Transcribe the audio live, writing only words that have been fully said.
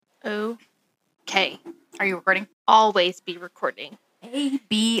Okay. Are you recording? Always be recording.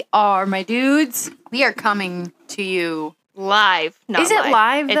 ABR, my dudes. We are coming to you Live. Not Is it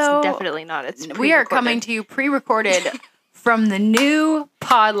live, though? It's definitely not. It's pre-recorded. We are coming to you pre-recorded from the new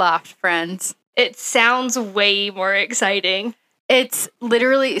Podloft, friends. It sounds way more exciting. It's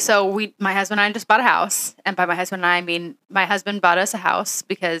literally, my husband and I just bought a house. And by my husband and I mean my husband bought us a house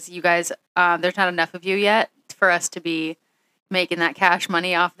because you guys, there's not enough of you yet for us to be making that cash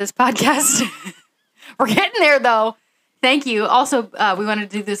money off this podcast. We're getting there, though. Thank you. Also, we wanted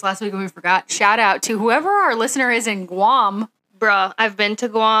to do this last week and we forgot. Shout out to whoever our listener is in Guam. Bruh, I've been to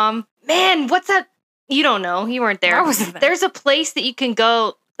Guam. Man, what's that? You don't know. You weren't there. I wasn't there. There's a place that you can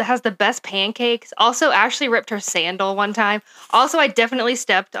go that has the best pancakes. Also, Ashley ripped her sandal one time. Also, I definitely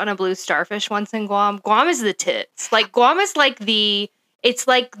stepped on a blue starfish once in Guam. Guam is the tits. Like, Guam is it's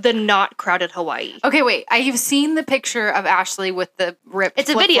like the not crowded Hawaii. Okay, wait. I've seen the picture of Ashley with the ripped It's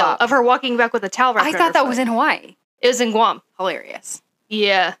a video of her walking back with a towel wrapped I around thought her that foot. was in Hawaii. It was in Guam. Hilarious.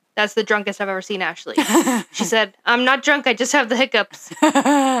 Yeah, that's the drunkest I've ever seen Ashley. She said, "I'm not drunk, I just have the hiccups."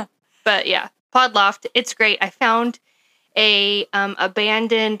 But yeah, Podloft, it's great. I found a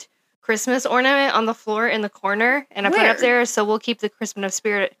abandoned Christmas ornament on the floor in the corner, and I put it up there, so we'll keep the Christmas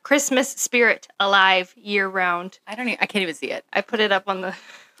spirit alive year round. I can't even see it. I put it up on the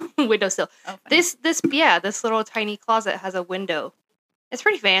windowsill. Oh, This little tiny closet has a window. It's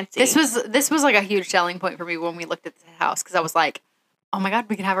pretty fancy. This was like a huge selling point for me when we looked at the house because I was like, oh my God,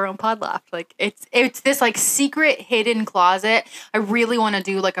 we can have our own Podloft. Like it's this like secret hidden closet. I really want to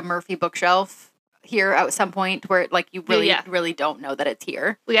do like a Murphy bookshelf here at some point where like you really don't know that it's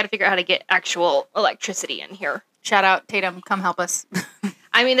here. We got to figure out how to get actual electricity in here. Shout out Tatum, come help us.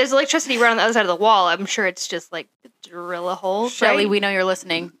 I mean, there's electricity right on the other side of the wall. I'm sure it's just like drill a hole. Shelly, right? we know you're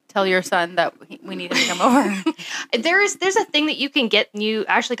listening. Tell your son that we need him to come over. There's a thing that you can get, and you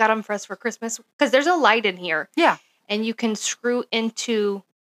actually got them for us for Christmas, because there's a light in here. Yeah. And you can screw into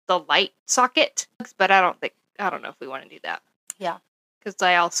the light socket, but I don't know if we want to do that. Yeah. Because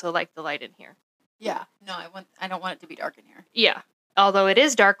I also like the light in here. Yeah. No, I don't want it to be dark in here. Yeah. Although it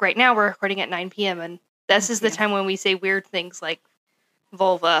is dark right now, we're recording at 9 p.m. and this is the time when we say weird things like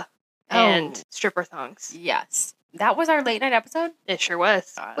vulva and stripper thongs. Yes. That was our late night episode? It sure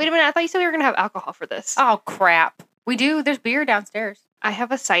was. God. Wait a minute, I thought you said we were going to have alcohol for this. Oh, crap. We do. There's beer downstairs. I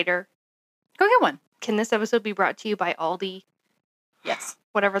have a cider. Go get one. Can this episode be brought to you by Aldi? Yes.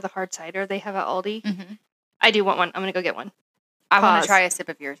 Whatever the hard cider they have at Aldi. Mm-hmm. I do want one. I'm going to go get one. I want to try a sip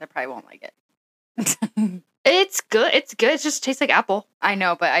of yours. I probably won't like it. It's good. It's good. It just tastes like apple. I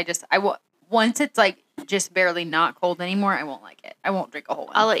know, but once it's like just barely not cold anymore, I won't like it. I won't drink a whole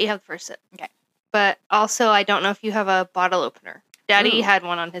one. I'll let you have the first sip. Okay. But also, I don't know if you have a bottle opener. Daddy Ooh. had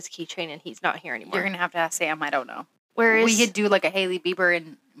one on his keychain, and he's not here anymore. You're going to have to ask Sam. I don't know. We could do like a Hailey Bieber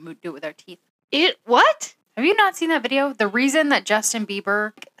and do it with our teeth. What? Have you not seen that video? The reason that Justin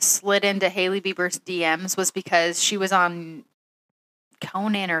Bieber slid into Hailey Bieber's DMs was because she was on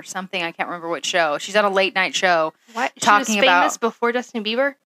Conan or something. I can't remember what show. She's on a late night show. What? Talking she was famous before Justin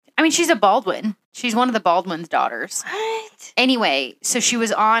Bieber? I mean, she's a Baldwin. She's one of the Baldwin's daughters. What? Anyway, so she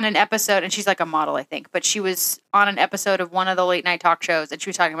was on an episode, and she's like a model, I think, but she was on an episode of one of the late night talk shows, and she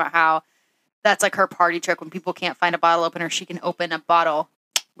was talking about how that's like her party trick. When people can't find a bottle opener, she can open a bottle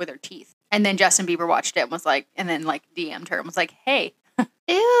with her teeth. And then Justin Bieber watched it and was like, and then like DM'd her and was like, hey.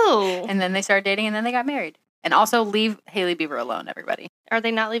 Ew. And then they started dating, and then they got married. And also leave Hailey Bieber alone, everybody. Are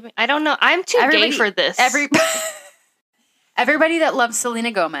they not leaving? I don't know. I'm too gay for this. Everybody that loves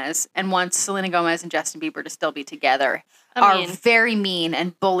Selena Gomez and wants Selena Gomez and Justin Bieber to still be together are very mean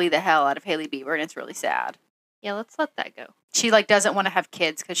and bully the hell out of Hailey Bieber, and it's really sad. Yeah, let's let that go. She like doesn't want to have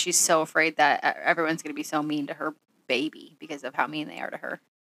kids because she's so afraid that everyone's going to be so mean to her baby because of how mean they are to her.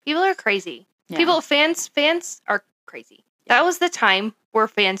 People are crazy. Yeah. Fans are crazy. Yeah. That was the time where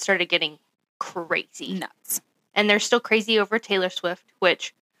fans started getting crazy. Nuts. And they're still crazy over Taylor Swift,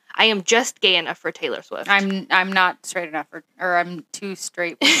 which I am just gay enough for Taylor Swift. I'm not straight enough or I'm too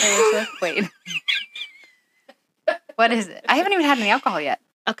straight for Taylor Swift. Wait. What is it? I haven't even had any alcohol yet.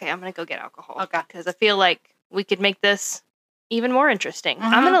 Okay, I'm going to go get alcohol. Okay. Because I feel like we could make this even more interesting.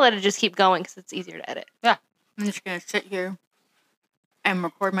 I'm going to let it just keep going because it's easier to edit. Yeah. I'm just going to sit here and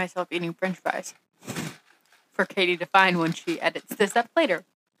record myself eating french fries for Katie to find when she edits this up later.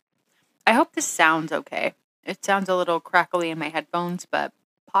 I hope this sounds okay. It sounds a little crackly in my headphones, but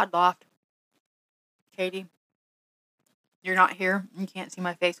Podloft. Katie, you're not here. You can't see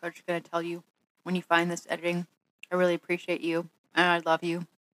my face, so I'm just going to tell you when you find this editing, I really appreciate you, and I love you,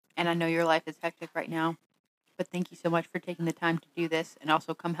 and I know your life is hectic right now, but thank you so much for taking the time to do this, and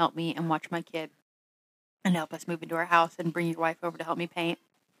also come help me and watch my kid, and help us move into our house, and bring your wife over to help me paint.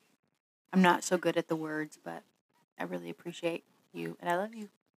 I'm not so good at the words, but I really appreciate you, and I love you.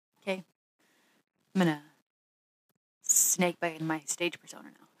 Okay. I'm gonna snake bite in my stage persona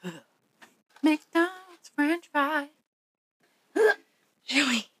now. McDonald's French fry.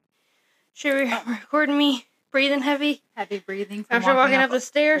 Should we record me breathing heavy Heavy breathing from after walking up the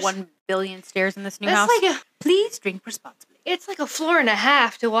stairs? 1 billion stairs in this new That's house. Please drink responsibly. It's like a floor and a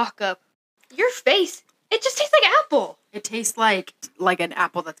half to walk up. Your face, it just tastes like apple. It tastes like an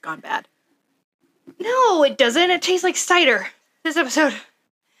apple that's gone bad. No, it doesn't. It tastes like cider. This episode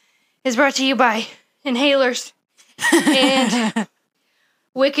is brought to you by Inhalers and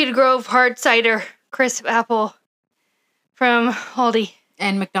Wicked Grove Hard Cider Crisp Apple from Aldi.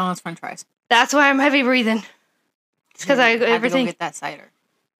 And McDonald's French fries. That's why I'm heavy breathing. It's because had everything. to go get that cider.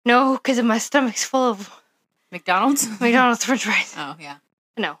 No, because my stomach's full of McDonald's French fries. Oh yeah.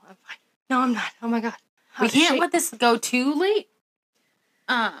 No, I'm fine. No, I'm not. Oh my god. We can't let this go too late.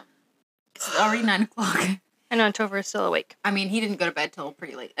 'Cause it's already 9 o'clock. I know Tover is still awake. I mean, he didn't go to bed till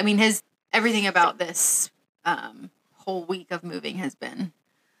pretty late. I mean, everything about this whole week of moving has been.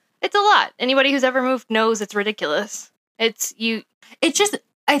 It's a lot. Anybody who's ever moved knows it's ridiculous. It's just,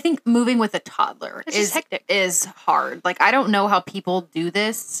 I think moving with a toddler just hectic. Is hard. Like, I don't know how people do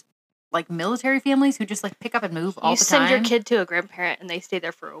this. Like military families who just like pick up and move all the time. You send your kid to a grandparent and they stay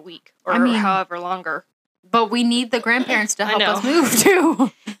there for a week or however longer. But we need the grandparents to help us move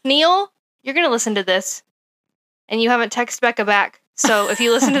too. Neil, you're going to listen to this and you haven't texted Becca back. So if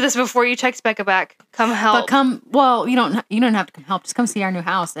you listen to this before you text Becca back, come help. But you don't have to come help. Just come see our new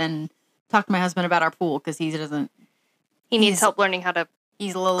house and talk to my husband about our pool because he needs help learning how to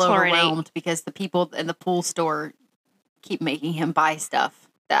He's a little overwhelmed because the people in the pool store keep making him buy stuff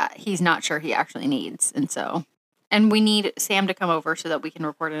that he's not sure he actually needs. And we need Sam to come over so that we can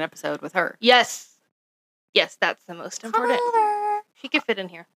record an episode with her. Yes, that's the most important. She could fit in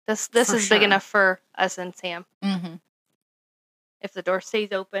here. This is big enough for us and Sam. Mm-hmm. If the door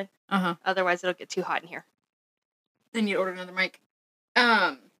stays open. Uh-huh. Otherwise, it'll get too hot in here. Then you order another mic.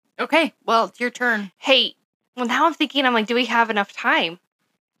 Okay. Well, it's your turn. Hey, well, now I'm thinking, I'm like, do we have enough time?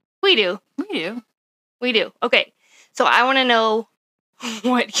 We do. We do. Okay. So I want to know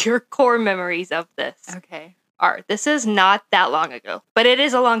what your core memories of this are. This is not that long ago, but it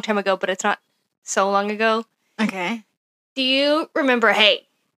is a long time ago, but it's not so long ago. Okay. Do you remember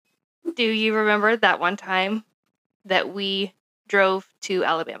that one time that we drove to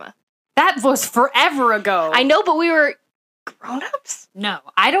Alabama? That was forever ago. I know, but we were grown-ups? No,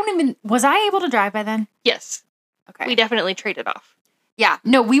 was I able to drive by then? Yes. Okay. We definitely traded off. Yeah.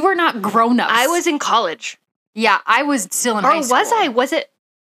 No, we were not grown-ups. I was in college. Yeah, I was still in high school. Or was I? Was it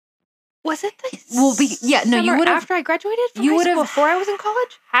the you would have after I graduated from high school, before I was in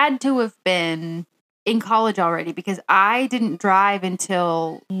college? Had to have been in college already because I didn't drive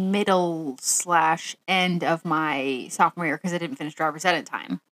until middle/end of my sophomore year because I didn't finish driver's ed in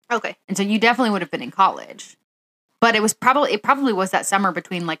time. Okay. And so you definitely would have been in college. But it probably was that summer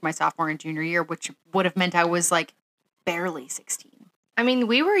between like my sophomore and junior year, which would have meant I was like barely 16. I mean,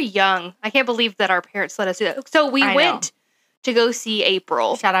 we were young. I can't believe that our parents let us do that. So we went to go see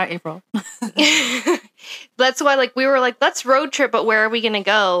April. Shout out April. That's why we were like, let's road trip, but where are we going to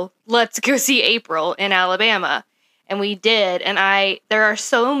go? Let's go see April in Alabama. And we did. And there are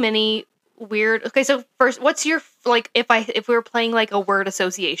so many weird. Okay, so first, what's your, if we were playing like a word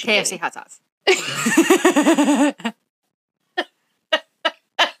association KFC game? hot sauce.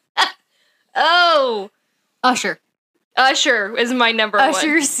 Oh. Usher is my number one.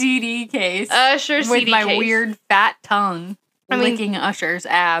 Usher CD case. Usher CD case. With my weird fat tongue licking Usher's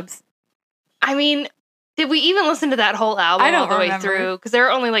abs. I mean, did we even listen to that whole album all the way through? Because there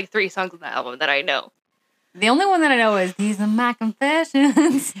are only like 3 songs on the album that I know. The only one that I know is These Are My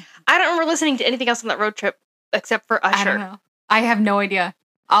Confessions. I don't remember listening to anything else on that road trip except for Usher. I don't know. I have no idea.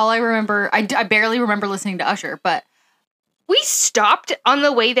 All I remember, I barely remember listening to Usher, but... We stopped on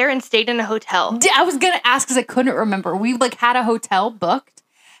the way there and stayed in a hotel. I was going to ask because I couldn't remember. We had a hotel booked.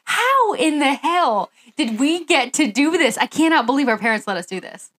 How in the hell did we get to do this? I cannot believe our parents let us do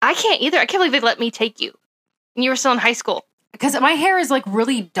this. I can't either. I can't believe they let me take you. And you were still in high school. Because my hair is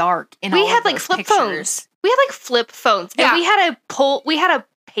really dark in all of those flip pictures. phones. We had flip phones. Yeah. And we had a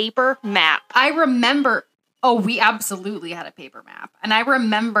paper map. I remember. Oh, we absolutely had a paper map. And I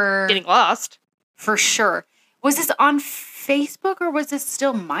remember getting lost. For sure. Was this on Facebook or was this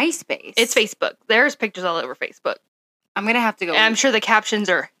still MySpace? It's Facebook. There's pictures all over Facebook. I'm going to have to go. And I'm sure the captions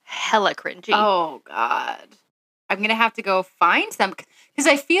are hella cringy. Oh, God. I'm going to have to go find some. Because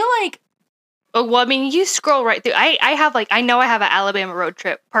I feel like. Oh, well, I mean, you scroll right through. I know I have an Alabama road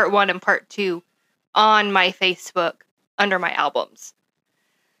trip, part 1 and part 2, on my Facebook under my albums.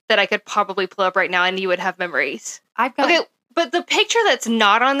 that I could probably pull up right now and you would have memories. I've got... Okay, but the picture that's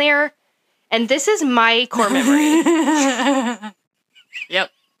not on there, and this is my core memory.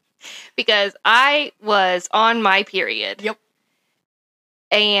 Yep. Because I was on my period. Yep.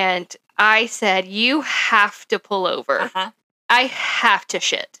 And I said, you have to pull over. Uh-huh. I have to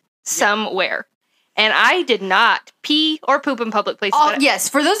shit somewhere. And I did not pee or poop in public places. Yes,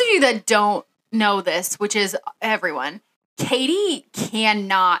 for those of you that don't know this, which is everyone, Katie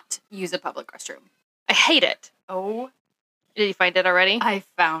cannot use a public restroom. I hate it. Oh. Did you find it already? I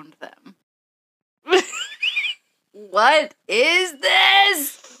found them. What is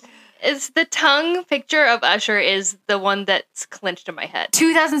this? It's the tongue picture of Usher is the one that's clenched in my head.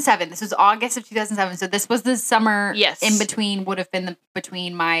 2007. This was August of 2007. So this was the summer Yes. in between, would have been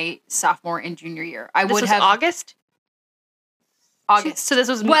between my sophomore and junior year. This was August? August. So this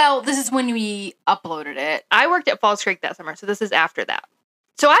was... Well, this is when we uploaded it. I worked at Falls Creek that summer, so this is after that.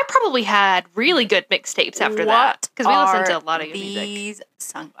 So I probably had really good mixtapes after that. Because we listened to a lot of good music. These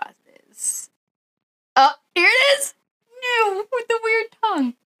sunglasses. Here it is. No, with the weird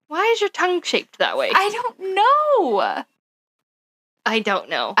tongue. Why is your tongue shaped that way? I don't know. I don't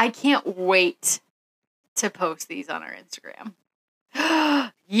know. I can't wait to post these on our Instagram.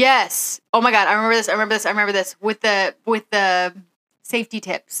 Yes. Oh my God. I remember this with the safety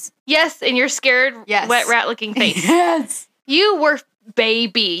tips. Yes, and your scared, Yes. wet rat looking face. Yes. You were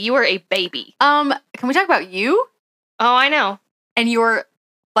baby. You were a baby. Can we talk about you Oh, I know. and your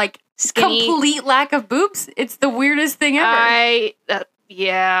like Skinny. complete lack of boobs? It's the weirdest thing ever.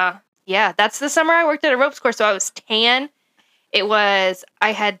 Yeah. That's the summer I worked at a ropes course, so I was tan. I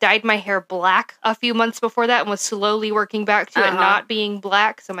had dyed my hair black a few months before that and was slowly working back to it not being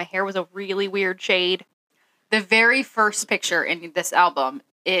black, so my hair was a really weird shade. The very first picture in this album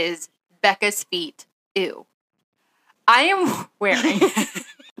is Becca's feet. Ew. I am wearing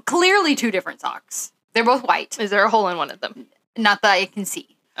clearly two different socks. They're both white. Is there a hole in one of them? Not that I can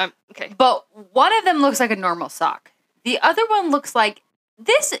see. Okay. But one of them looks like a normal sock. The other one looks like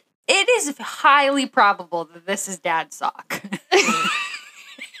this. It is highly probable that this is Dad's sock.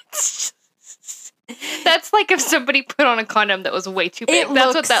 That's like if somebody put on a condom that was way too big.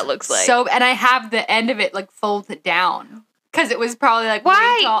 That's what that looks like. So, and I have the end of it like folded down because it was probably like way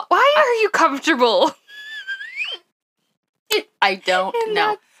Why? tall. Why are you comfortable? I don't In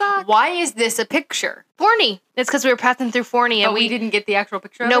know. that sock? Why is this a picture? Forney. It's because we were passing through Forney, and But we didn't get the actual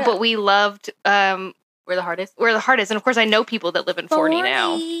picture. No, of it? but we loved where the heart is. where the heart is, and of course I know people that live in Forney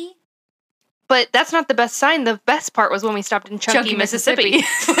now. But that's not the best sign. The best part was when we stopped in Chunky, Mississippi.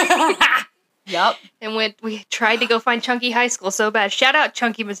 Yep. And we tried to go find Chunky High School so bad. Shout out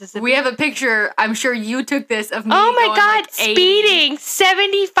Chunky, Mississippi. We have a picture. I'm sure you took this of me. Oh my going, God, like, 80. speeding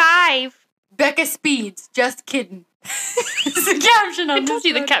 75. Becca speeds. Just kidding. It's the caption I on told this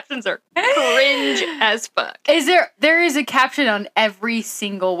you the one. captions are cringe as fuck. There is a caption on every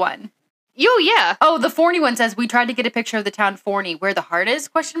single one. Yeah. Oh, the Forney one says, we tried to get a picture of the town Forney where the heart is, ?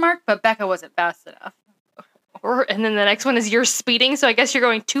 But Becca wasn't fast enough. And then the next one is you're speeding, so I guess you're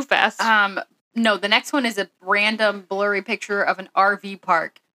going too fast. No, the next one is a random blurry picture of an RV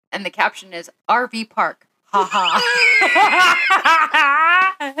park. And the caption is, RV park. Ha ha.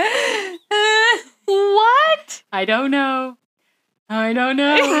 What? I don't know.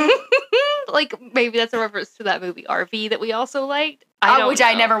 Like, maybe that's a reference to that movie RV that we also liked. Which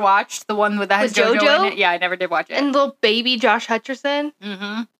I never watched. The one that has With JoJo? in it. Yeah, I never did watch it. And little baby Josh Hutcherson.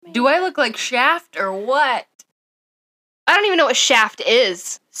 Mm-hmm. Do I look like Shaft or what? I don't even know what Shaft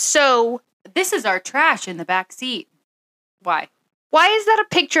is. So, This is our trash in the back seat. Why? why is that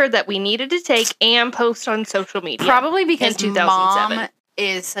a picture that we needed to take and post on social media? Probably because in 2007. Mom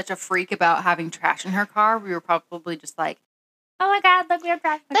is such a freak about having trash in her car. We were probably just like, oh my God, look, we have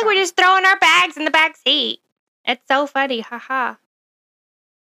trash in the Look, car. we're just throwing our bags in the back seat. It's so funny. Haha.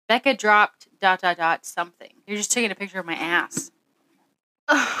 Becca dropped ... something. You're just taking a picture of my ass.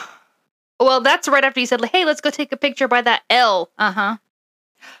 Well, that's right after you said, hey, let's go take a picture by that L. Uh-huh.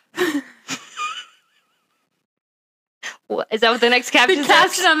 Is that what the next caption The says?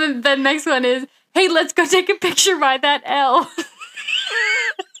 caption on the next one is, hey, let's go take a picture by that L.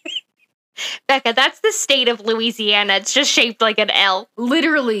 Becca, that's the state of Louisiana. It's just shaped like an L.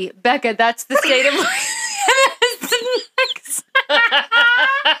 Literally, Becca, that's the state of... That's the next...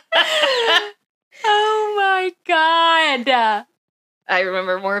 Oh my God. I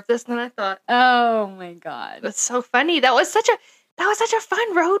remember more of this than I thought. Oh my God. It was so funny. That was such a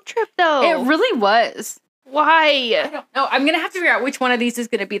fun road trip, though. It really was. I Why? don't know. I'm gonna have to figure out which one of these is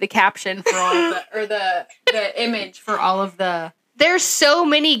gonna be the caption for all of the, or the image for all of the There's so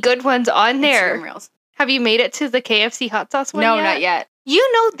many good ones on there. Instagram reels. Have you made it to the KFC hot sauce one No, yet? not yet.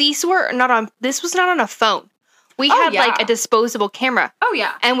 You know, this was not on a phone. We had like a disposable camera. Oh,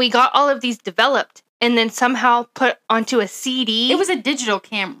 yeah. And we got all of these developed and then somehow put onto a CD. It was a digital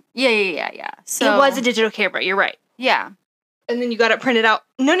camera. Yeah. So it was a digital camera. You're right. Yeah. And then you got it printed out.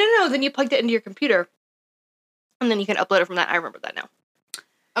 No. Then you plugged it into your computer. And then you can upload it from that. I remember that now.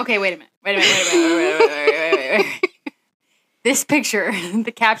 Okay, wait a minute. Wait. This picture,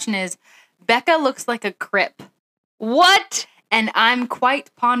 the caption is, Becca looks like a Crip. What? And I'm quite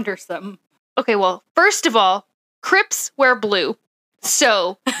pondersome. Okay, well, first of all, Crips wear blue.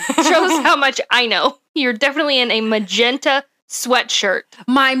 So, shows how much I know. You're definitely in a magenta sweatshirt.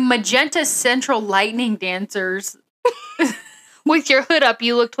 My magenta Central Lightning dancers. With your hood up,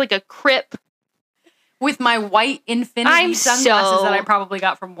 you looked like a Crip. With my white infinity sunglasses that I probably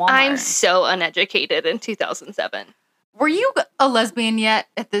got from Walmart. I'm so uneducated in 2007. Were you a lesbian yet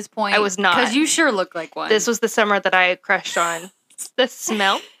at this point? I was not. Because you sure look like one. This was the summer that I crushed on. The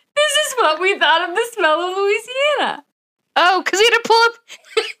smell? This is what we thought of the smell of Louisiana. Oh, because we had to pull up.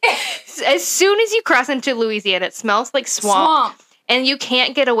 As soon as you cross into Louisiana, it smells like swamp. And you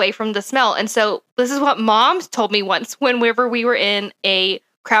can't get away from the smell. And so this is what Mom told me once whenever we were in a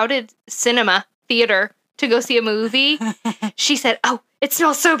crowded cinema theater to go see a movie. She said, "Oh, it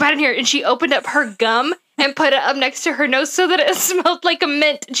smells so bad in here." And she opened up her gum and put it up next to her nose so that it smelled like a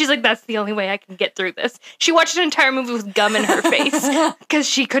mint. And she's like, "That's the only way I can get through this." She watched an entire movie with gum in her face because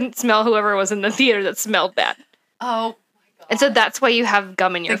she couldn't smell whoever was in the theater that smelled bad. Oh. And so that's why you have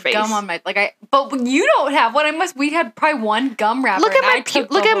gum in your face. Gum on my but you don't have one. We had probably one gum wrapper. Look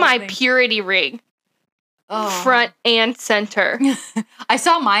at my purity ring, front and center. I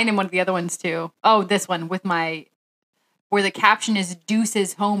saw mine in one of the other ones too. Oh, this one with where the caption is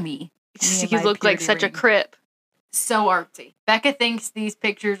 "Deuce's homie." You look like such a Crip. So artsy. Becca thinks these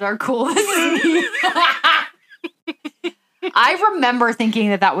pictures are cool. I remember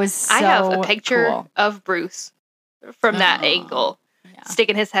thinking that was so I have a picture cool. of Bruce from that angle,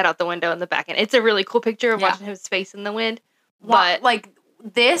 sticking his head out the window in the back end. It's a really cool picture of watching his face in the wind. But like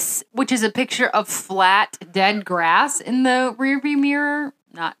this, which is a picture of flat, dead grass in the rearview mirror,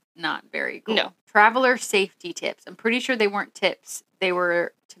 not very cool. No. Traveler safety tips. I'm pretty sure they weren't tips. They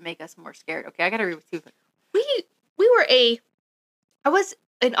were to make us more scared. Okay, I gotta read with you. I was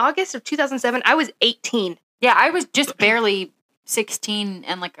in August of 2007. I was 18. Yeah, I was just barely 16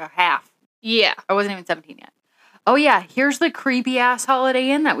 and like a half. Yeah, I wasn't even 17 yet. Oh yeah, here's the creepy ass Holiday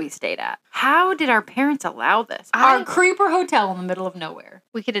Inn that we stayed at. How did our parents allow this? Our creeper hotel in the middle of nowhere.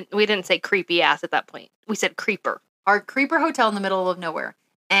 We didn't say creepy ass at that point. We said creeper. Our creeper hotel in the middle of nowhere.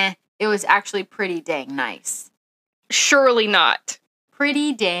 It was actually pretty dang nice. Surely not.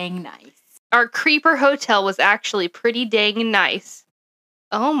 Pretty dang nice. Our creeper hotel was actually pretty dang nice.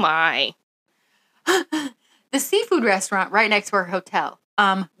 Oh my. The seafood restaurant right next to our hotel.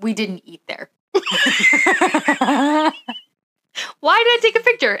 We didn't eat there. Why did I take a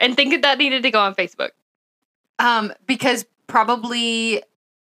picture and think that needed to go on Facebook? Because probably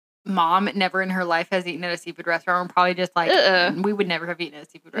Mom never in her life has eaten at a seafood restaurant. We're probably just like, we would never have eaten at a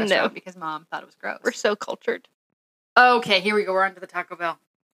seafood restaurant because Mom thought it was gross. We're so cultured. Okay, here we go. We're on to the Taco Bell.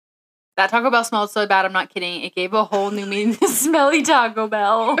 That Taco Bell smelled so bad, I'm not kidding. It gave a whole new meaning to smelly Taco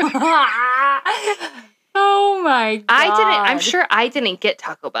Bell. Oh my God. I'm sure I didn't get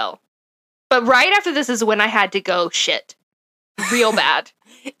Taco Bell. But right after this is when I had to go shit. Real bad.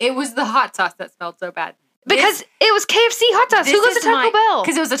 It was the hot sauce that smelled so bad. Because it was KFC hot sauce. Who goes to Taco Bell?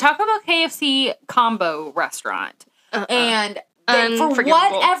 Because it was a Taco Bell KFC combo restaurant. And for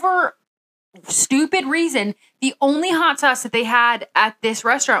whatever stupid reason, the only hot sauce that they had at this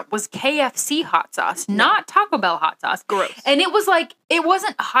restaurant was KFC hot sauce, not Taco Bell hot sauce. Gross. And it was like, it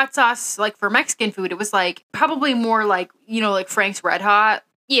wasn't hot sauce like for Mexican food. It was like probably more like, like Frank's Red Hot.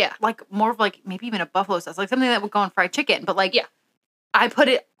 Yeah. Like more of like maybe even a buffalo sauce, like something that would go on fried chicken. But like, I put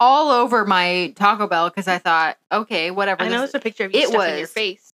it all over my Taco Bell because I thought, okay, whatever. I know it's a picture of you stuffing your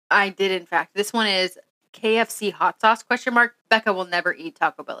face. I did, in fact. This one is KFC hot sauce, ? Becca will never eat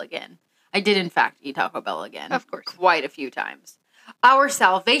Taco Bell again. I did, in fact, eat Taco Bell again. Of course. Quite a few times. Our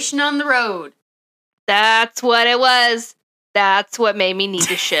salvation on the road. That's what it was. That's what made me need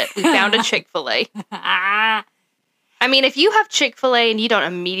to shit. We found a Chick-fil-A. I mean, if you have Chick-fil-A and you don't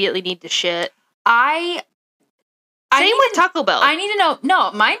immediately need to shit. Same with Taco Bell. I need to know.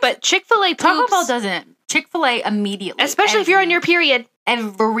 No, mine. But Chick-fil-A poops. Taco Bell doesn't. Chick-fil-A immediately. Especially if you're on your period.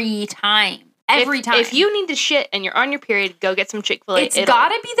 Every time. If you need to shit and you're on your period, go get some Chick-fil-A. It's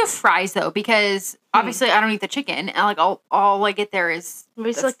gotta be the fries though, because obviously I don't eat the chicken, and like all I get there is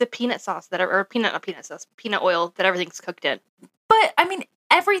it's like the peanut sauce peanut oil that everything's cooked in. But I mean,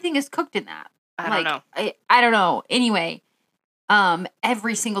 everything is cooked in that. I don't know. I don't know. Anyway,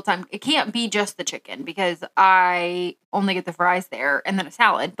 every single time. It can't be just the chicken because I only get the fries there and then a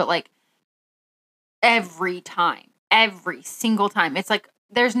salad, but like every single time. It's like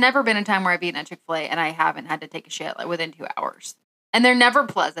there's never been a time where I've eaten at Chick-fil-A and I haven't had to take a shit like within 2 hours. And they're never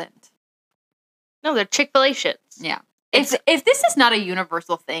pleasant. No, they're Chick-fil-A shits. Yeah. If this is not a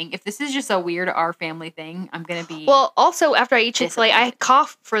universal thing, if this is just a weird our family thing, I'm gonna be Well, also after I eat Chick-fil-A, I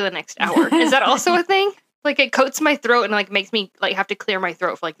cough for the next hour. Is that also a thing? Like it coats my throat and like makes me like have to clear my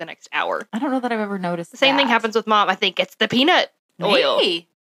throat for like the next hour. I don't know that I've ever noticed The same thing happens with Mom. I think it's the peanut oil. Maybe.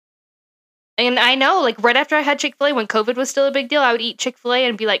 And I know, like, right after I had Chick-fil-A, when COVID was still a big deal, I would eat Chick-fil-A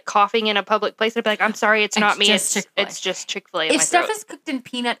and be, like, coughing in a public place. I'd be like, I'm sorry, it's not me. Just Chick-fil-A. It's just Chick-fil-A in If my stuff throat. is cooked in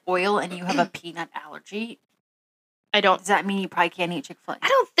peanut oil and you have a peanut allergy, I don't does that mean you probably can't eat Chick-fil-A? I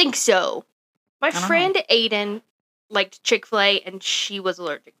don't think so. My don't friend Aiden liked Chick-fil-A, and she was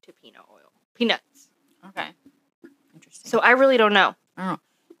allergic to peanuts. Okay. Interesting. So I really don't know. I don't know.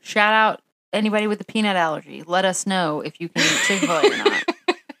 Shout out anybody with a peanut allergy. Let us know if you can eat Chick-fil-A or not.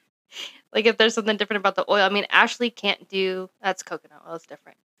 Like, if there's something different about the oil. I mean, Ashley can't do... That's coconut oil. It's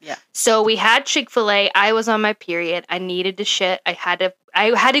different. Yeah. So we had Chick-fil-A. I was on my period. I needed to shit. I had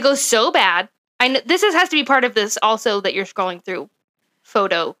to go so bad. This has to be part of this also that you're scrolling through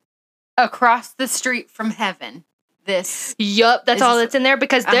photo. Across the street from heaven. Yup, that's all that's in there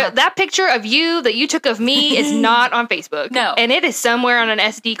because that picture of you that you took of me is not on Facebook. No. And it is somewhere on an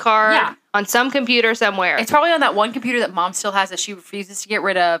SD card on some computer somewhere. It's probably on that one computer that Mom still has that she refuses to get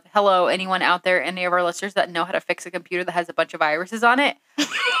rid of. Hello, anyone out there, any of our listeners that know how to fix a computer that has a bunch of viruses on it.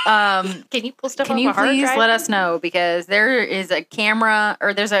 Can you pull stuff off a hard drive? Can you please let us know? Because there is a camera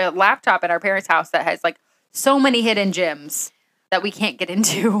or there's a laptop at our parents' house that has like so many hidden gems that we can't get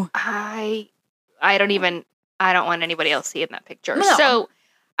into. I don't want anybody else seeing that picture. No. So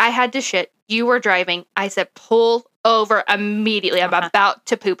I had to shit. You were driving. I said, pull over immediately. I'm about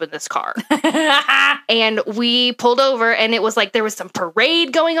to poop in this car. And we pulled over and it was like there was some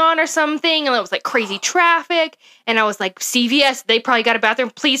parade going on or something. And it was like crazy traffic. And I was like, CVS, they probably got a bathroom.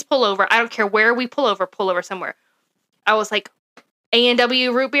 Please pull over. I don't care where we pull over somewhere. I was like,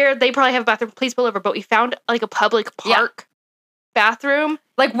 A&W Root Beer, they probably have a bathroom. Please pull over. But we found like a public park bathroom.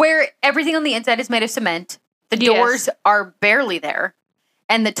 Like where everything on the inside is made of cement. The doors are barely there.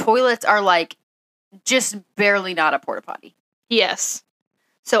 And the toilets are like just barely not a porta potty. Yes.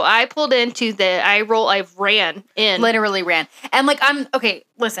 So I pulled into I ran in. Literally ran. And like,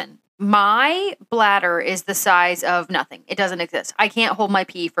 listen, my bladder is the size of nothing. It doesn't exist. I can't hold my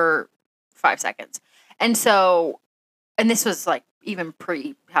pee for 5 seconds. And so, and this was like even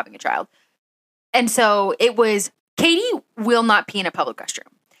pre having a child. And so it was, Katie will not pee in a public restroom.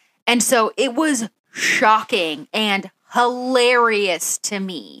 And so it was shocking and hilarious to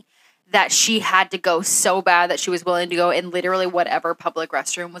me that she had to go so bad that she was willing to go in literally whatever public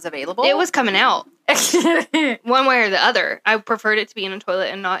restroom was available. It was coming out. One way or the other. I preferred it to be in a toilet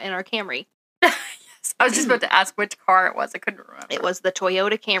and not in our Camry. Yes. I was just about to ask which car it was. I couldn't remember. It was the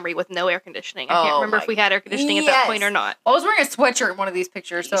Toyota Camry with no air conditioning. I can't remember if we had air conditioning at that point or not. I was wearing a sweatshirt in one of these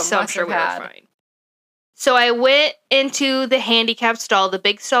pictures, so I'm sure we were fine. So I went into the handicap stall, the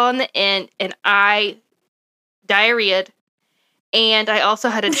big stall in the end, and I diarrheaed. And I also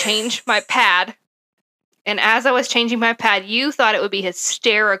had to change my pad. And as I was changing my pad, you thought it would be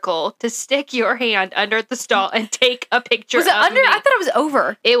hysterical to stick your hand under the stall and take a picture of me. Was it under? I thought it was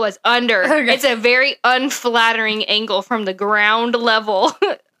over. It was under. Okay. It's a very unflattering angle from the ground level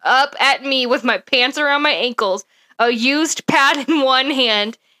up at me with my pants around my ankles, a used pad in one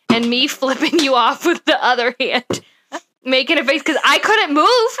hand, and me flipping you off with the other hand. Making a face because I couldn't move.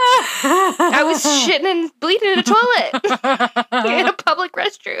 I was shitting and bleeding in a toilet in a public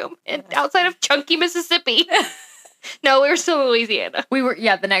restroom outside of Chunky, Mississippi. No, we were still in Louisiana. We were,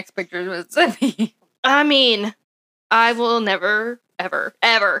 the next picture was Mississippi. I mean, I will never, ever,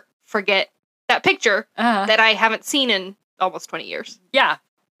 ever forget that picture that I haven't seen in almost 20 years. Yeah.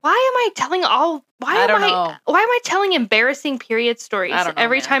 Why am I telling why am I telling embarrassing period stories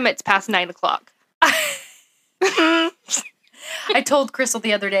every time it's past 9 o'clock? I told Crystal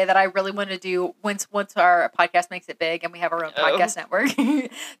the other day that I really want to do once our podcast makes it big and we have our own podcast network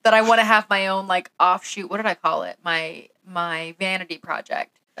that I want to have my own like offshoot. What did I call it? My vanity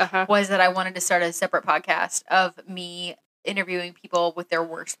project was that I wanted to start a separate podcast of me interviewing people with their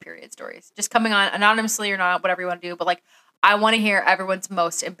worst period stories, just coming on anonymously or not, whatever you want to do. But like, I want to hear everyone's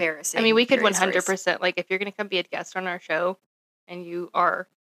most embarrassing. I mean, we could 100% stories. like if you're going to come be a guest on our show, and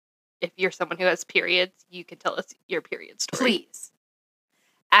if you're someone who has periods, you can tell us your period story. Please.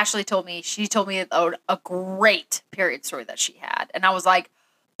 Ashley told me a great period story that she had. And I was like,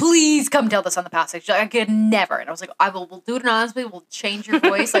 please come tell this on the passage. I could never. And I was like, we'll do it anonymously. We'll change your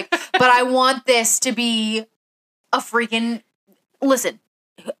voice. Like, but I want this to be a freaking, listen,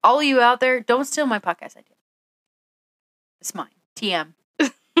 all you out there, don't steal my podcast idea. It's mine. TM.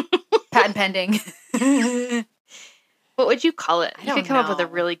 Patent pending. What would you call it? You could come up with a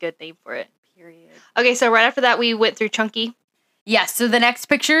really good name for it. Period. Okay, so right after that, we went through Chunky. Yes, so the next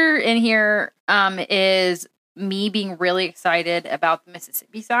picture in here is me being really excited about the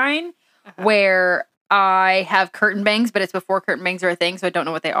Mississippi sign, where I have curtain bangs, but it's before curtain bangs are a thing, so I don't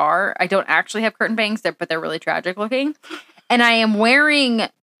know what they are. I don't actually have curtain bangs, but they're really tragic looking. And I am wearing,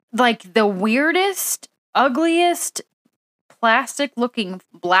 like, the weirdest, ugliest, plastic-looking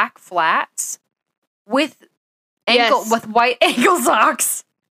black flats with white ankle socks.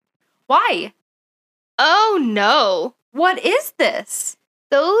 Why? Oh, no. What is this?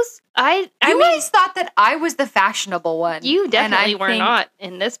 Those, I You mean, guys thought that I was the fashionable one. you definitely were not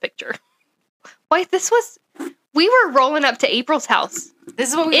in this picture. Wait, we were rolling up to April's house This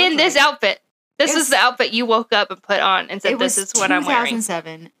is what we in look this like. outfit. This is the outfit you woke up and put on and said, this is what I'm wearing.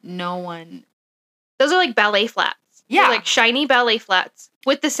 2007. No one. Those are like ballet flats. Yeah. They're like shiny ballet flats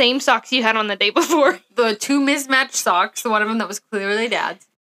with the same socks you had on the day before. The two mismatched socks, one of them that was clearly Dad's.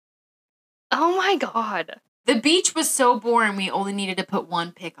 Oh my God. The beach was so boring, we only needed to put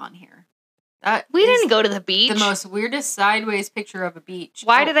one pic on here. We didn't go to the beach. The most weirdest sideways picture of a beach.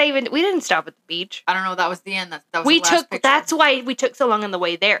 We didn't stop at the beach. I don't know, that was the end. That was the last picture. That's why we took so long on the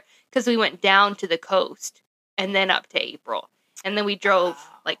way there. Because we went down to the coast and then up to April. And then we drove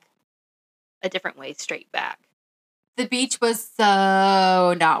like a different way straight back. The beach was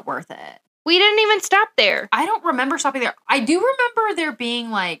so not worth it. We didn't even stop there. I don't remember stopping there. I do remember there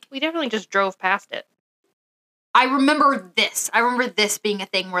being like... We definitely just drove past it. I remember this. I remember this being a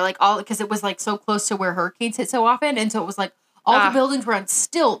thing where like because it was like so close to where hurricanes hit so often. And so it was like all the buildings were on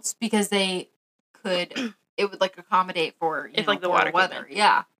stilts because it would like accommodate for, If like the water weather.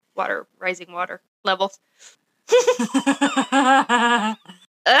 Yeah. Rising water levels.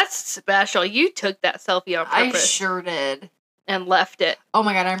 That's special. You took that selfie on I purpose. sure did. And left it. Oh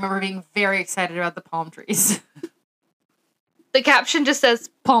my God, I remember being very excited about the palm trees. The caption just says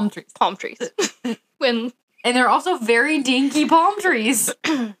Palm trees. palm trees. And they're also very dinky palm trees.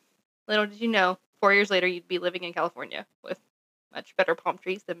 little did you know, 4 years later you'd be living in California with much better palm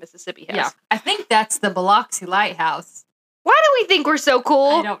trees than Mississippi has. Yeah. I think that's the Biloxi Lighthouse. Why do we think we're so cool?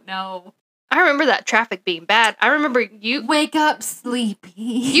 I don't know. I remember that traffic being bad. I remember you... Wake up, sleepy.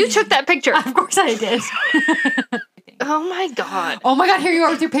 You took that picture. Of course I did. Oh my God. Oh my God, here you are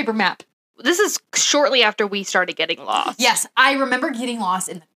with your paper map. This is shortly after we started getting lost. Yes, I remember getting lost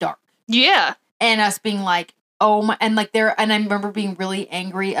in the dark. Yeah. And us being like, oh my... And like and I remember being really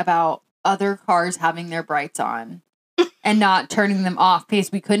angry about other cars having their brights on. And not turning them off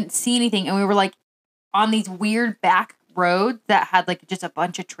because we couldn't see anything. And we were like on these weird back roads that had like just a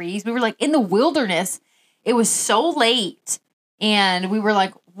bunch of trees. We were like in the wilderness. It was so late. And we were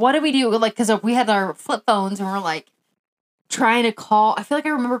like, what do we do? Like, because we had our flip phones and we're like trying to call. I feel like I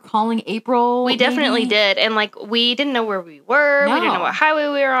remember calling April. We definitely did. And like, we didn't know where we were. No. We didn't know what highway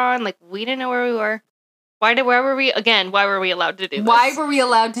we were on. Like, we didn't know where we were. Why were we allowed to do this? Why were we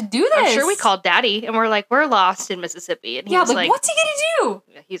allowed to do this? I'm sure we called Daddy and we're like, we're lost in Mississippi. And he was like, what's he gonna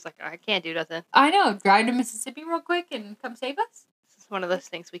do? He's like, I can't do nothing. I know. Drive to Mississippi real quick and come save us. This is one of those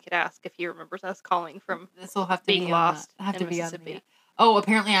things we could ask if he remembers us calling from This will have to being be lost have in to be Mississippi. on the, Oh,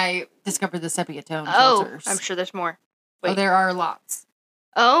 apparently I discovered the sepia tone Oh, filters. I'm sure there's more. Oh, Wait. there are lots.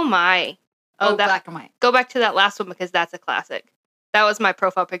 Oh my. Black and white. Go back to that last one because that's a classic. That was my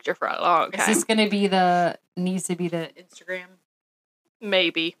profile picture for a long time. Is this gonna be needs to be the Instagram?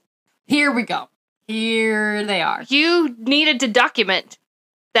 Maybe. Here we go. Here they are. You needed to document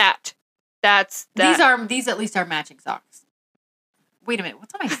that. That's that. These at least are matching socks. Wait a minute,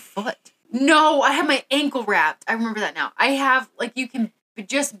 what's on my foot? No, I have my ankle wrapped. I remember that now. I have you can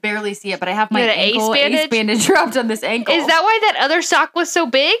just barely see it, but I have my ace bandage wrapped on this ankle. Is that why that other sock was so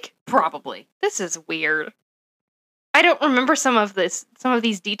big? Probably. This is weird. I don't remember some of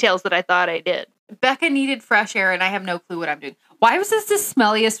these details that I thought I did. Becca needed fresh air, and I have no clue what I'm doing. Why was this the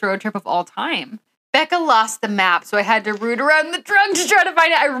smelliest road trip of all time? Becca lost the map, so I had to root around the trunk to try to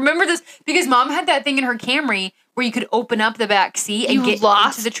find it. I remember this because Mom had that thing in her Camry where you could open up the back seat and get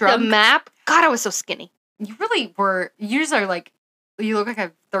into the trunk. The map? God, I was so skinny. You really were. You just are like, you look like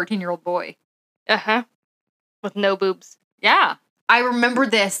a 13-year-old boy. Uh-huh. With no boobs. Yeah. I remember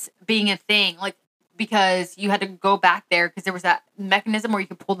this being a thing, because you had to go back there because there was that mechanism where you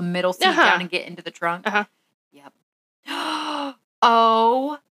could pull the middle seat down and get into the trunk. Uh-huh. Yep.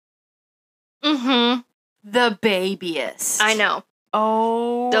 Oh. Mm-hmm. The babyest. I know.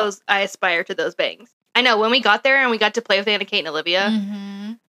 Oh. I aspire to those bangs. I know, when we got there and we got to play with Anna Kate and Olivia.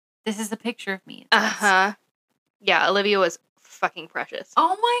 Mm-hmm. This is the picture of me. Uh-huh. Yeah, Olivia was fucking precious.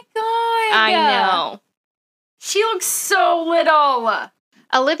 Oh my god. I know. She looks so little.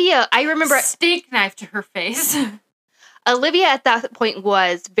 Olivia, I remember... Steak knife to her face. Olivia at that point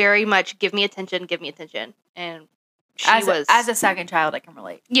was very much, give me attention. And she was... As a second child, I can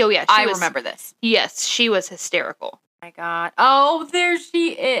relate. Yo, yeah. I remember this. Yes, she was hysterical. Oh my god. Oh, there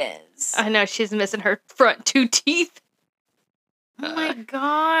she is. I know, she's missing her front 2 teeth. Oh my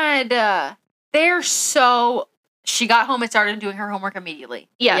god. They're so... She got home and started doing her homework immediately.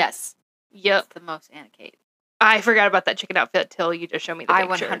 Yeah. Yes. Yep. That's the most Anna Kate. I forgot about that chicken outfit till you just showed me the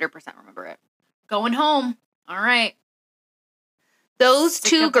picture. I 100% remember it. Going home. All right. Those Stick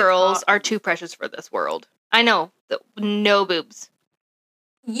 2 up the girls top. are too precious for this world. I know. No boobs.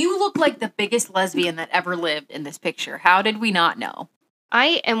 You look like the biggest lesbian that ever lived in this picture. How did we not know?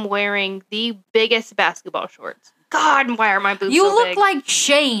 I am wearing the biggest basketball shorts. God, why are my boobs You so look big? like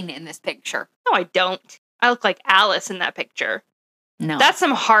Shane in this picture. No, I don't. I look like Alice in that picture. No. That's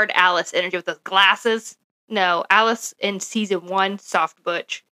some hard Alice energy with those glasses. No, Alice in season 1, soft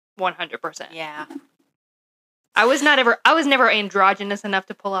butch, 100%. Yeah. I was never androgynous enough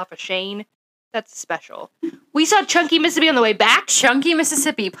to pull off a Shane. That's special. We saw Chunky Mississippi on the way back. Chunky,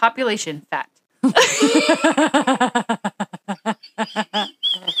 Mississippi, population fact.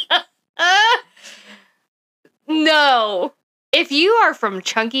 No. If you are from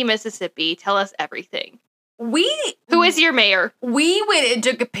Chunky, Mississippi, tell us everything. Who is your mayor? We went and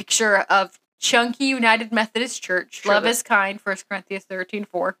took a picture of Chunky United Methodist Church. Truly. Love is kind, 1 Corinthians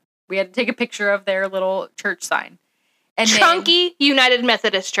 13:4. We had to take a picture of their little church sign. And Chunky United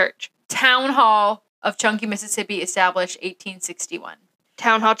Methodist Church. then Town Hall of Chunky, Mississippi, established 1861.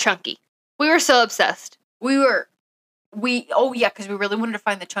 Town Hall Chunky. We were so obsessed. Because we really wanted to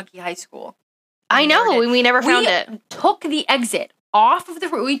find the Chunky High School. I know, we never found we it. Took the exit off of the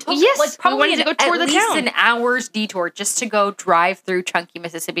road. We took Yes, like probably we wanted to go tour at the least town. an hour's detour just to go drive through Chunky,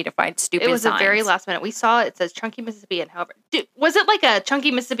 Mississippi to find stupid It was signs. a very last minute. We saw it says Chunky, Mississippi, and however, was it like a Chunky,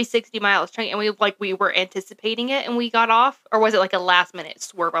 Mississippi 60 miles? And we were anticipating it and we got off, or was it like a last minute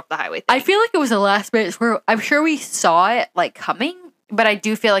swerve off the highway thing? I feel like it was a last minute where I'm sure we saw it like coming, but I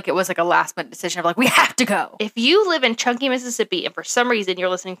do feel like it was like a last minute decision of like, we have to go. If you live in Chunky, Mississippi, and for some reason you're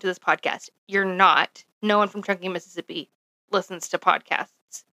listening to this podcast, you're not. No one from Chunky, Mississippi listens to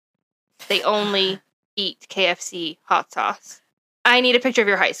podcasts. They only eat KFC hot sauce. I need a picture of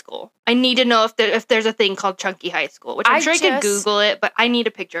your high school. I need to know if there's a thing called Chunky High School, which I'm sure I could Google it, but I need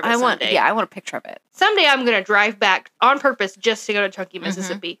a picture of it someday. I want a picture of it. Someday I'm going to drive back on purpose just to go to Chunky,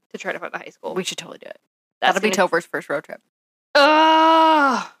 Mississippi to try to find the high school. We should totally do it. That's That'll be Topher's first road trip.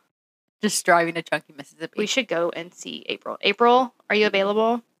 Oh, Just driving to Chunky, Mississippi. we should go and see April. April, are you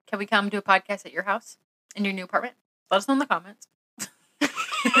available? Can we come do a podcast at your house in your new apartment? Let us know in the comments.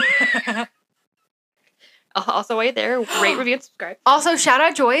 Also, while you're there, rate, review, and subscribe. Also, shout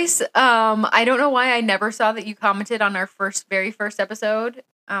out Joyce. I don't know why I never saw that you commented on our very first episode.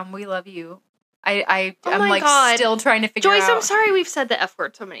 We love you. I'm my like God. still trying to figure Joyce, out. I'm sorry we've said the F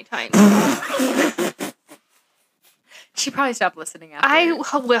word so many times. She probably stopped listening after. I would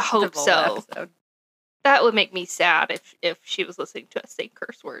the hope Vola so. episode. That would make me sad if she was listening to us say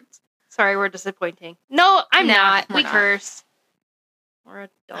curse words. Sorry, we're disappointing. No, I'm No, not. we're We not. curse. We're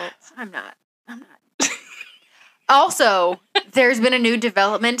adults. I'm not. Also, there's been a new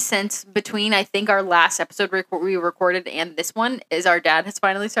development since between, I think, our last episode we recorded and this one, is our dad has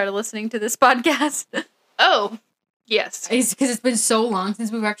finally started listening to this podcast. Oh, yes. Because it's been so long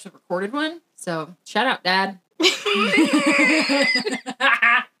since we've actually recorded one. So, shout out, Dad.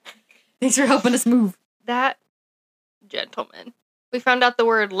 Thanks for helping us move. That gentleman. We found out the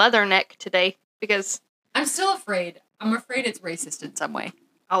word leatherneck today because I'm still afraid. I'm afraid it's racist in some way.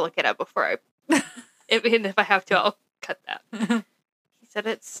 I'll look it up before I. If I have to, I'll cut that. He said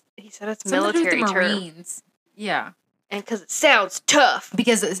it's military term, Marines. Yeah. and because it sounds tough.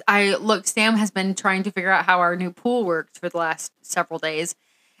 Because Sam has been trying to figure out how our new pool works for the last several days.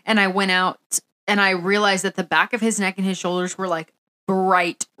 And I went out and I realized that the back of his neck and his shoulders were like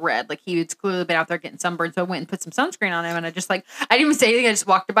bright red. Like he had clearly been out there getting sunburned. So I went and put some sunscreen on him and I didn't even say anything. I just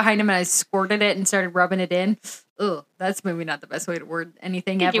walked behind him and I squirted it and started rubbing it in. Ugh, that's maybe not the best way to word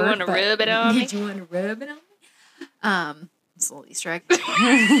anything ever. Did you want to rub it on me? Did you want to rub it on me? It's a little Easter egg.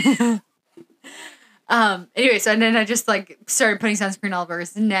 Anyway, so and then I just started putting sunscreen all over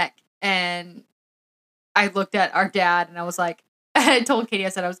his neck, and I looked at our dad, and I was like, I told Katie, I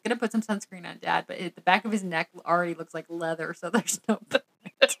said I was gonna put some sunscreen on Dad, but the back of his neck already looks like leather, so there's no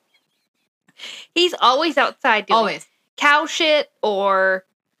point. He's always outside. Always. cow shit or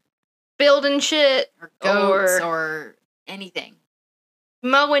building shit Or goats or anything.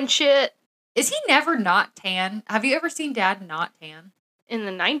 mowing shit Is he never not tan? Have you ever seen Dad not tan? in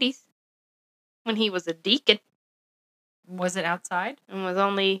the 90s when he was a deacon Was it outside? and was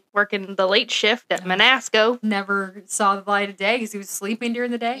only working the late shift at Monasco. Never saw the light of day because he was sleeping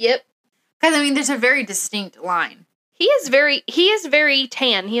during the day? Yep. Because, I mean, there's a very distinct line. He is very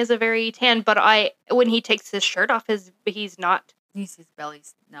tan. He is a very tan, but when he takes his shirt off, he's not. His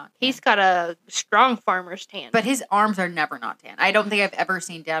belly's not tan. He's got a strong farmer's tan. But his arms are never not tan. I don't think I've ever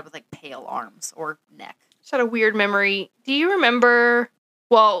seen Dad with, like, pale arms or neck. Just had a weird memory. Do you remember?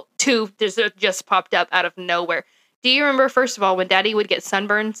 Well, two just popped up out of nowhere. Do you remember, first of all, when Daddy would get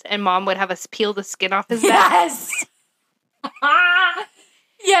sunburns and Mom would have us peel the skin off his back? Yes!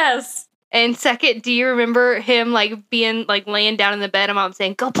 Yes! And second, do you remember him like being like laying down in the bed and Mom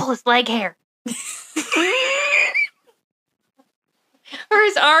saying, "Go pull his leg hair," or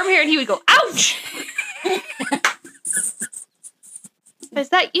his arm hair, and he would go, "Ouch!" Is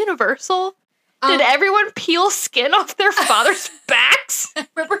that universal? Did everyone peel skin off their father's backs? I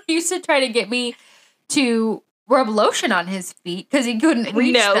remember he used to try to get me to rub lotion on his feet because he couldn't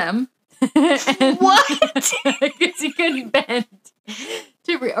reach them. What? Because he couldn't bend.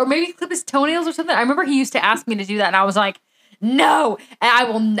 Or maybe clip his toenails or something. I remember he used to ask me to do that, and I was like, no.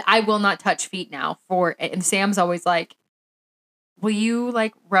 And I will not touch feet now. And Sam's always like, will you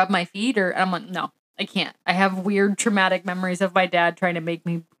like rub my feet? And I'm like, no, I can't. I have weird traumatic memories of my dad trying to make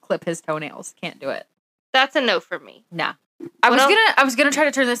me clip his toenails. Can't do it. That's a no for me. Nah. I was gonna try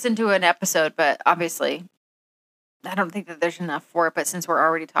to turn this into an episode, but obviously I don't think that there's enough for it. But since we're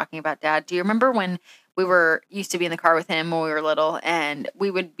already talking about Dad, do you remember when we used to be in the car with him when we were little, and we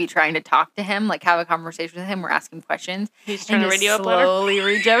would be trying to talk to him, like have a conversation with him, or ask him questions? He's trying to radio upload. Slowly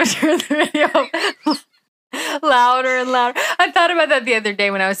reach over to the radio, louder and louder. I thought about that the other day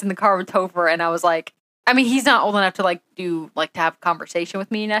when I was in the car with Topher, and I was like, I mean, he's not old enough to to have a conversation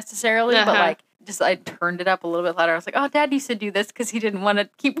with me necessarily, but like, I turned it up a little bit louder. I was like, oh, Dad used to do this because he didn't want to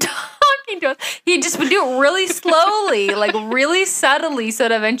keep talking to us. He just would do it really slowly, like really subtly, so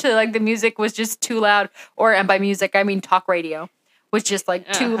that eventually like the music was just too loud. And by music, I mean talk radio was just like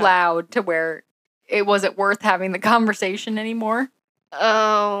too loud to where it wasn't worth having the conversation anymore.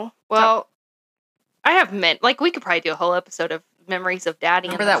 Oh, well, I have we could probably do a whole episode of memories of Daddy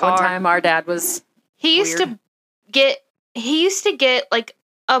in the car. Remember that one time our dad was He used to get like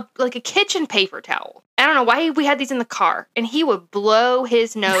a kitchen paper towel. I don't know why we had these in the car, and he would blow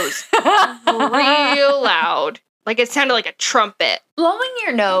his nose real loud. Like it sounded like a trumpet. Blowing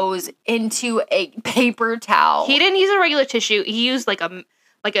your nose into a paper towel. He didn't use a regular tissue. He used it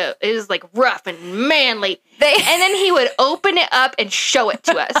was like rough and manly. And then he would open it up and show it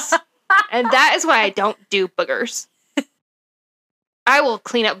to us. And that is why I don't do boogers. I will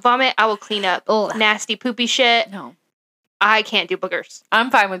clean up vomit. I will clean up nasty poopy shit. No. I can't do boogers.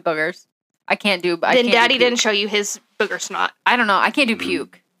 I'm fine with boogers. I can't do. Then Daddy didn't show you his booger snot. I don't know. I can't do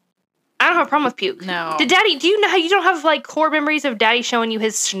puke. I don't have a problem with puke. No. Do you know how you don't have like core memories of Daddy showing you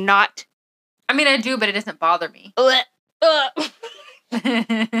his snot? I mean, I do, but it doesn't bother me. I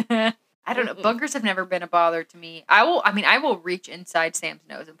don't know. Boogers have never been a bother to me. I will reach inside Sam's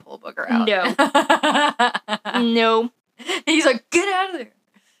nose and pull a booger out. No. No. He's like, get out of there.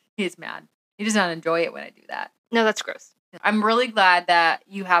 He's mad. He does not enjoy it when I do that. No, that's gross. I'm really glad that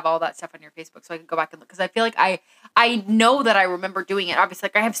you have all that stuff on your Facebook so I can go back and look. Because I feel like I know that I remember doing it. Obviously,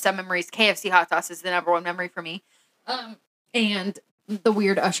 like I have some memories. KFC hot sauce is the number one memory for me. And the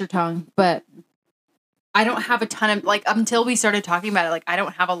weird Usher tongue. But I don't have a ton of, like, until we started talking about it, like, I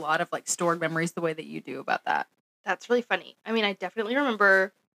don't have a lot of, like, stored memories the way that you do about that. That's really funny. I mean, I definitely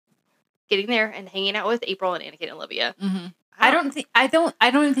remember getting there and hanging out with April and Anakin and Olivia. Mm-hmm. I don't even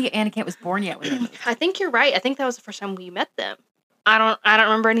think Anakin was born yet when they moved. I think you're right. I think that was the first time we met them. I don't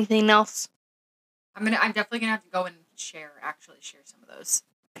remember anything else. I'm definitely gonna have to go and share some of those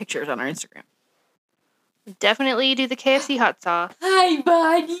pictures on our Instagram. Definitely do the KFC hot sauce. Hi,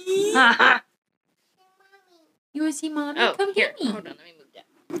 buddy. You want to see Mommy? Oh, come here. get me. Hold on, let me move that.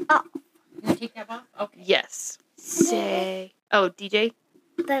 Oh. You want to take that off? Okay. Yes. Say. Oh, DJ?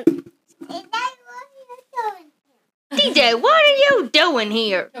 DJ, what are you doing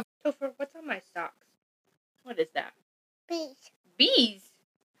here? Topher, what's on my socks? What is that? Bees. Bees?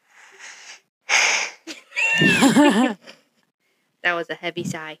 That was a heavy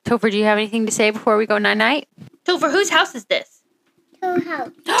sigh. Topher, do you have anything to say before we go night-night? Topher, whose house is this? House.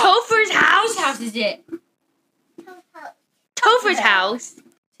 Topher's house? Whose house is it? House. Topher's house.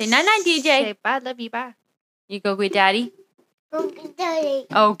 Say night-night, DJ. Say bye, love you, bye. You go with Daddy? Okay.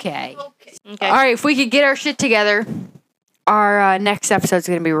 Okay. Okay. All right, if we could get our shit together, our next episode is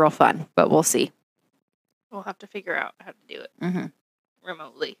going to be real fun, but we'll see. We'll have to figure out how to do it Mm-hmm.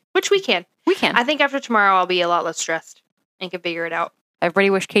 remotely, which we can. We can. I think after tomorrow, I'll be a lot less stressed and can figure it out. Everybody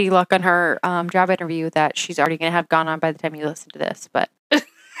wish Katie luck on her job interview that she's already going to have gone on by the time you listen to this. But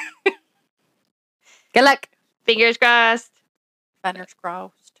good luck. Fingers crossed. Fingers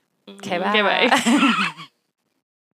crossed. Okay, bye. bye.